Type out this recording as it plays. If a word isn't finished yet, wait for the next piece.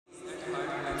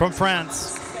From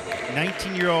France,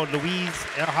 19-year-old Louise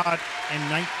EHRHARD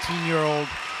and 19-year-old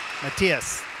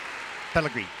Matthis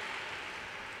Pellegris.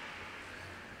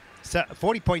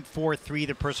 40.43,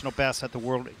 the personal best at the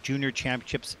World Junior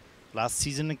Championships last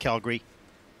season in Calgary.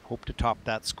 Hope to top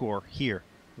that score here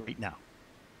right now.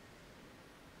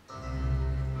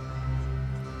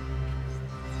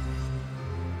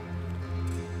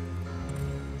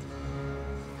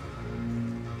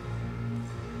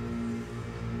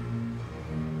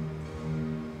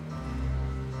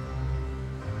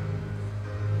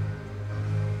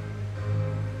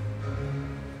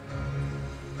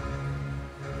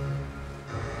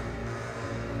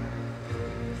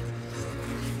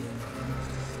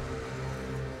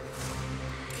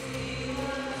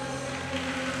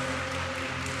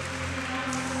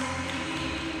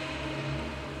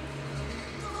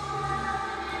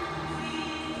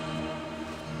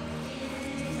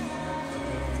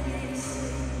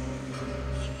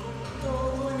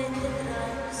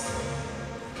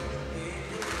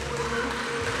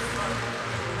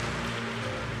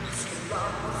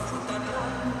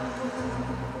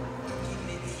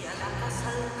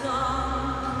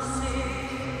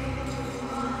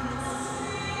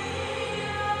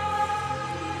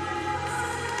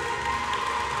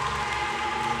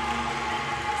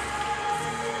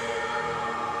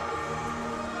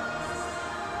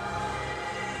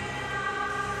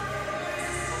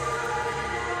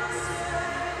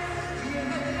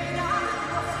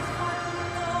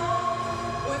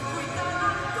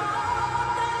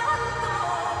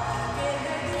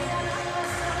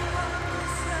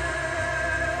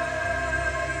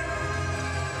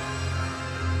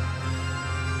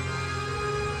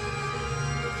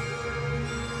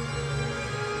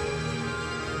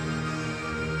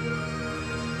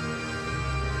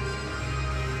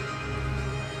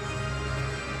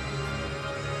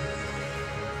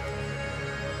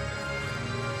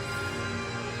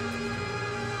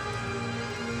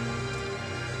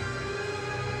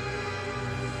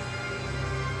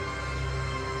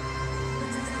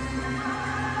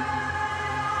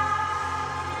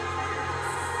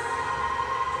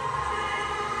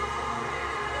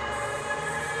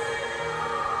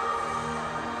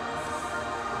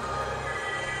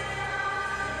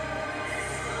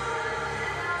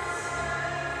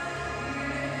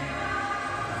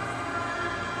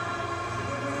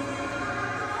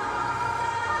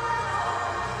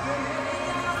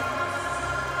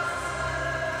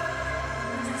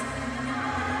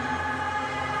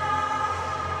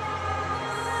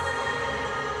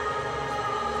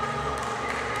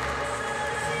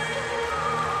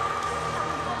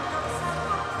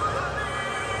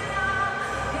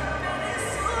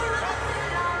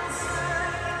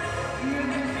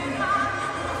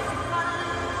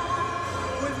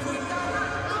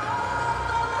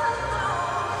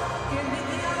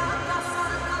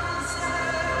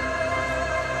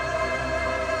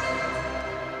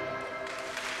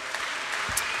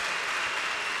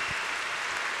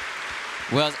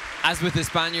 Well, as with the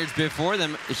Spaniards before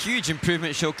them, a huge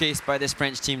improvement showcased by this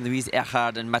French team, Louise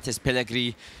EHRHARD and Matthis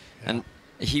Pellegris. Yeah. And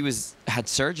he had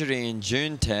surgery in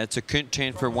June, Ted, so couldn't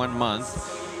train for 1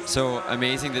 month. So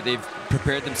amazing that they've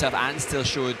prepared themselves and still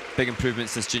showed big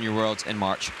improvements since Junior Worlds in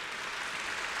March.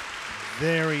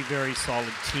 Very, very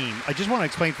solid team. I just want to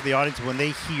explain for the audience, when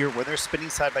they're spinning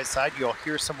side by side, you'll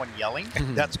hear someone yelling.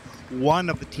 That's one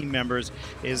of the team members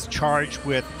is charged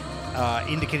with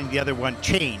indicating the other one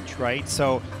change, right?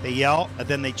 So they yell and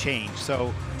then they change.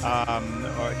 So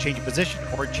or change of position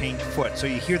or change foot. So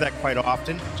you hear that quite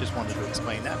often. Just wanted to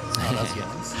explain that. It's not us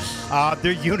yelling.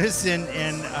 Their unison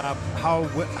and how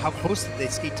close they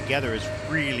skate together is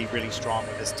really, really strong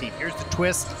with this team. Here's the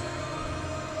twist.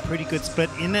 Pretty good split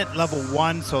in at level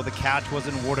 1, so the catch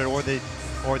wasn't awarded or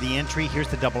the entry. Here's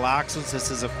the double axles.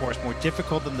 This is of course more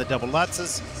difficult than the double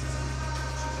lutzes.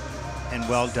 And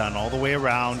well done all the way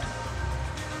around.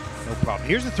 No problem.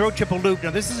 Here's the throw triple loop.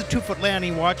 Now this is a 2-foot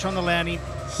landing. Watch on the landing.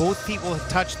 Both feet will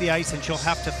touch the ice and she'll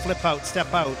have to flip out,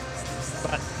 step out.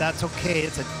 But that's okay.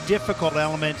 It's a difficult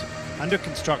element under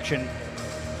construction.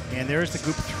 And there's the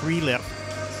group 3 lift.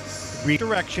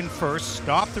 Redirection first,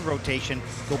 stop the rotation,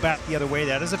 go back the other way.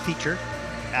 That is a feature,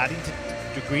 adding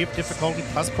to degree of difficulty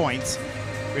plus points.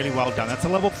 Really well done. That's a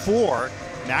level 4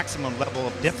 maximum level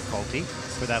of difficulty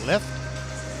for that lift.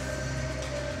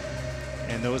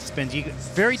 And those spins,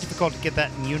 very difficult to get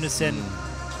that in unison,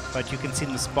 but you can see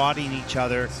them spotting each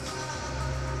other.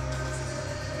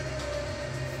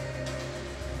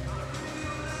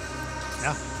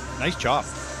 Yeah, nice job.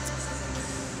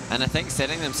 And I think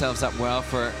setting themselves up well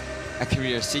for a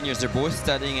career as seniors. They're both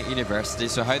studying at university,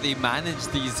 so how they manage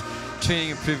these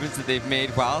training improvements that they've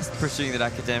made whilst pursuing their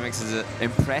academics is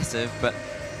impressive, but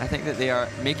I think that they are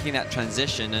making that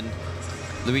transition, and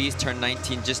Louise turned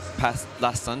 19 just past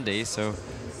last Sunday, so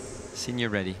senior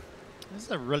ready. This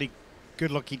is a really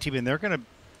good-looking team, and they're going to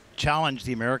challenge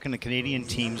the American and Canadian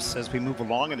teams as we move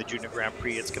along in the Junior Grand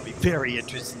Prix. It's going to be very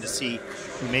interesting to see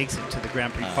who makes it to the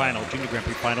Grand Prix final, Junior Grand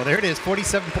Prix final. There it is,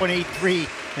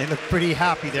 47.83. They look pretty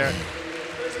happy there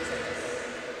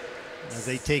as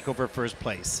they take over first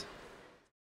place.